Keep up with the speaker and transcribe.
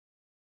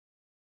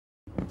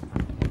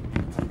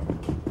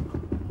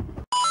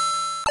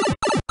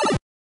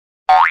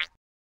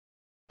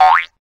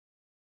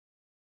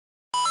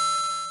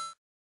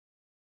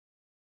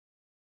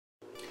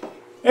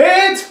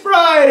It's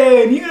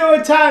Friday, and you know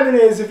what time it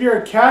is if you're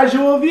a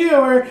casual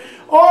viewer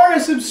or a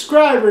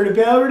subscriber to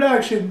Bail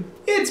Reduction.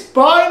 It's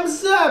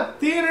Bottoms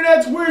Up, the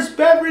internet's worst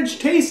beverage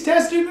taste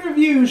testing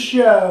review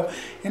show.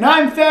 And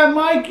I'm Fat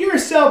Mike, your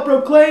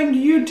self-proclaimed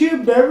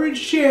YouTube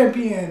beverage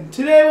champion.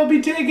 Today we'll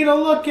be taking a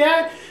look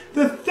at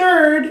the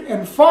third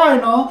and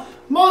final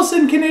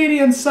Molson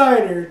Canadian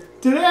cider.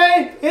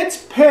 Today,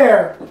 it's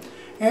Pear.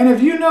 And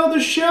if you know the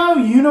show,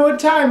 you know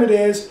what time it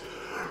is.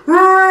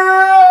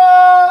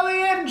 Roll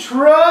the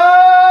intro!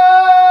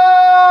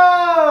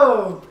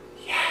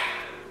 Yeah!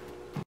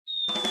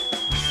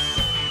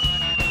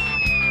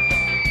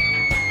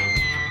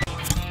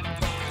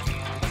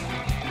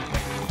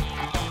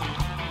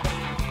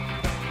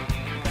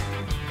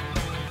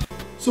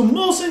 So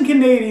Molson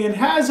Canadian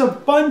has a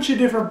bunch of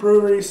different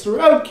breweries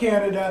throughout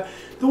Canada.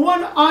 The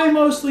one I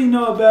mostly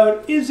know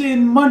about is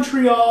in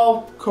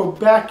Montreal,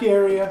 Quebec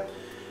area.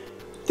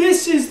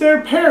 This is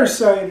their Pear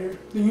Cider.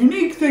 The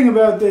unique thing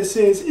about this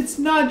is it's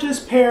not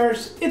just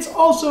pears, it's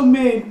also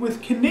made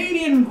with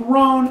Canadian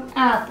grown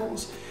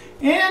apples.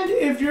 And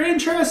if you're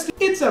interested,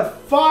 it's a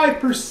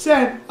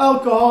 5%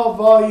 alcohol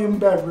volume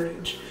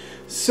beverage.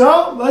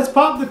 So let's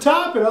pop the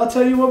top and I'll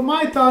tell you what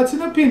my thoughts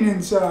and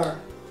opinions are.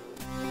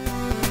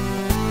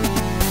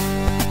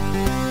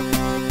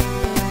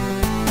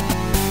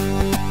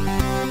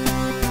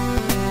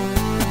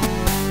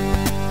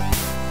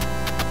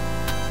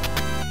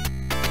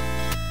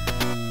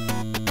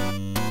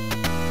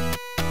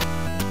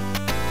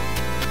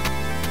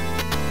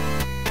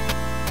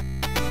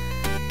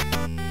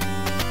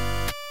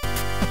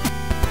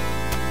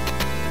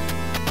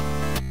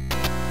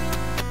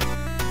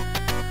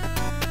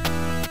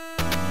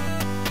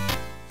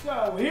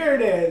 So here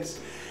it is.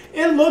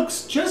 It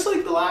looks just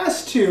like the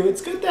last two.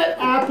 It's got that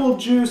apple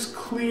juice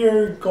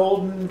clear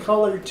golden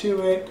color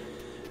to it.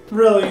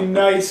 Really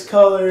nice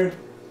color.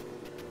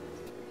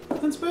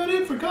 That's about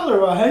it for color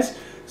wise.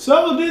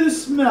 So we'll do the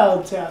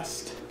smell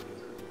test.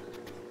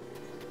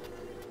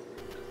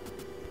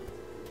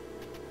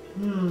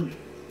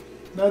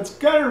 That's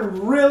got a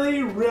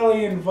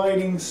really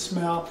inviting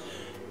smell.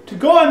 To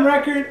go on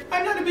record,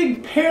 I'm not a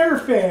big pear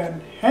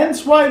fan,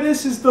 hence why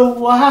this is the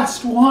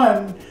last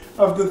one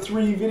of the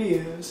 3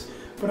 videos,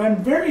 but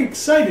I'm very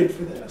excited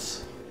for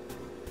this.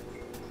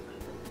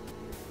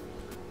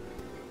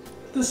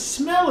 The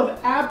smell of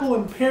apple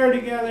and pear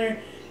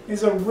together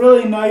is a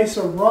really nice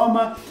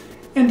aroma,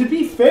 and to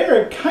be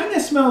fair, it kind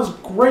of smells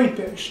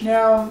grapish.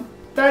 Now,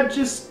 that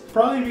just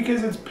probably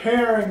because it's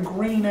pear and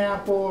green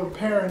apple or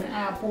pear and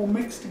apple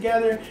mixed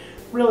together,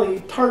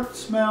 really tart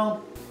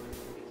smell.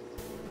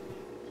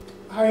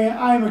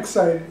 I'm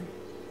excited.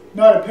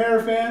 Not a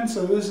pear fan,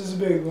 so this is a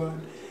big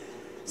one.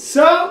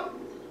 So,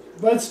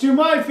 let's do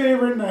my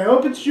favorite, and I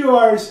hope it's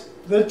yours,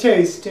 the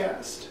taste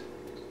test.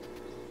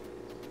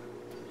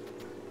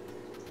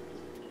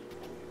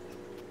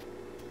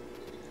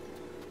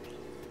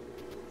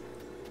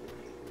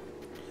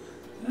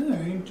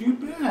 That ain't too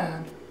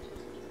bad.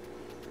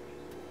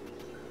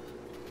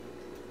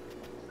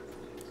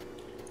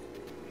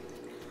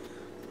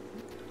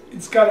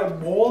 It's got a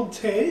bold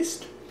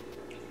taste.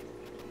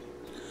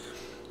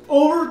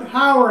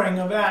 Overpowering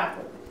of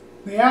apple.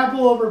 The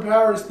apple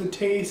overpowers the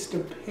taste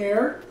of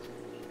pear.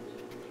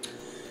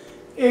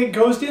 It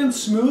goes down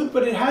smooth,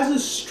 but it has a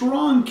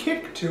strong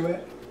kick to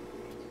it.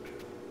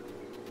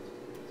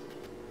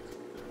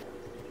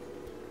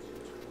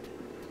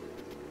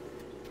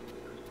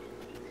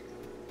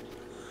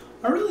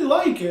 I really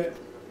like it.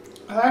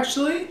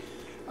 Actually,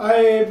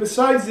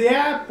 besides the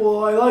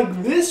apple, I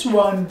like this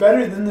one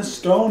better than the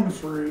stone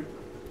fruit.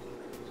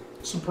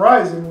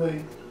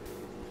 Surprisingly.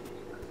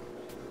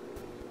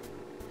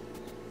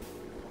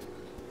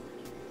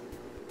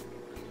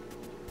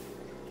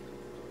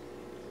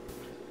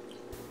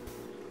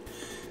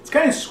 It's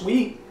kind of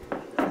sweet.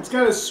 It's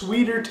got a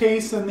sweeter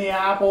taste than the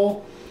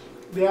apple.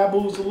 The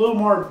apple is a little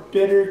more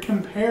bitter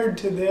compared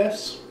to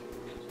this.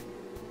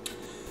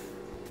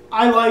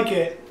 I like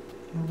it. It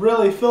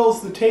really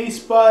fills the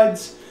taste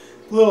buds.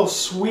 A little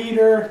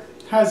sweeter.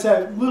 Has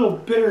that little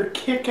bitter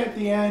kick at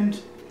the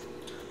end.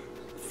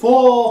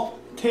 Full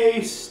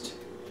taste.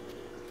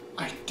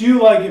 I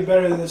do like it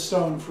better than the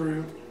stone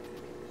fruit.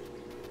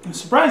 And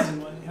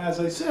surprisingly, as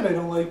I said, I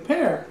don't like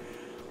pear.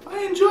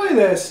 I enjoy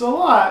this a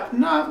lot.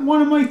 Not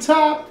one of my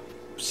top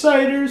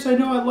ciders. I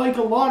know I like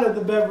a lot of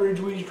the beverage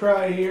we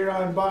try here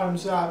on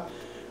Bottoms Up.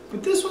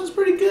 But this one's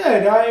pretty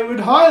good. I would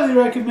highly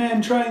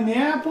recommend trying the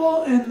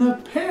apple and the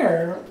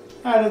pear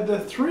out of the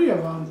 3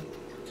 of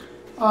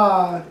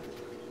them.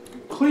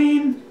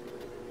 Clean,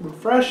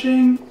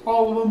 refreshing,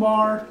 all of them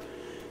are.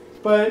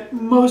 But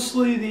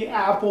mostly the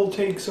apple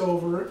takes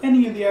over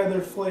any of the other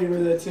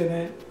flavor that's in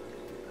it.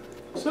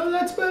 So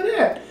that's about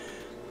it.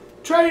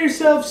 Try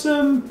yourself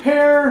some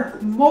pear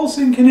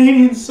Molson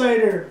Canadian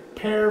cider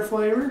pear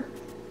flavor.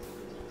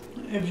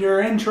 If you're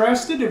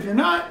interested, if you're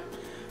not,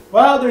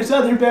 well, there's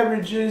other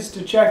beverages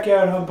to check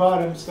out on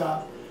Bottoms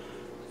Up.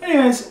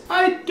 Anyways,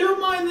 I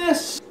don't mind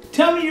this.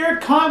 Tell me your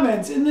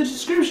comments in the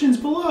descriptions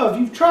below if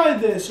you've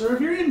tried this or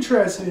if you're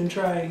interested in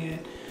trying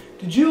it.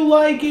 Did you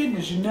like it?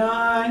 Did you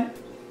not?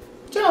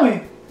 Tell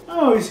me. I'm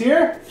always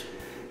here.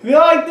 If you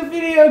liked the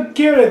video,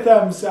 give it a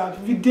thumbs up.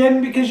 If you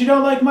didn't because you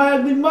don't like my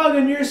ugly mug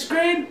on your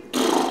screen,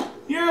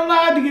 you're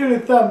allowed to give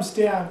it a thumbs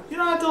down. You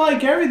don't have to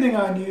like everything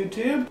on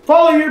YouTube.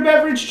 Follow your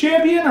beverage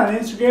champion on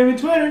Instagram and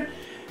Twitter.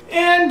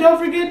 And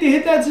don't forget to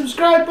hit that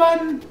subscribe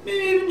button.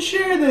 Maybe even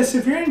share this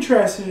if you're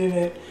interested in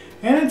it.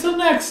 And until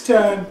next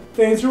time,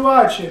 thanks for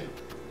watching.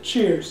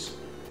 Cheers.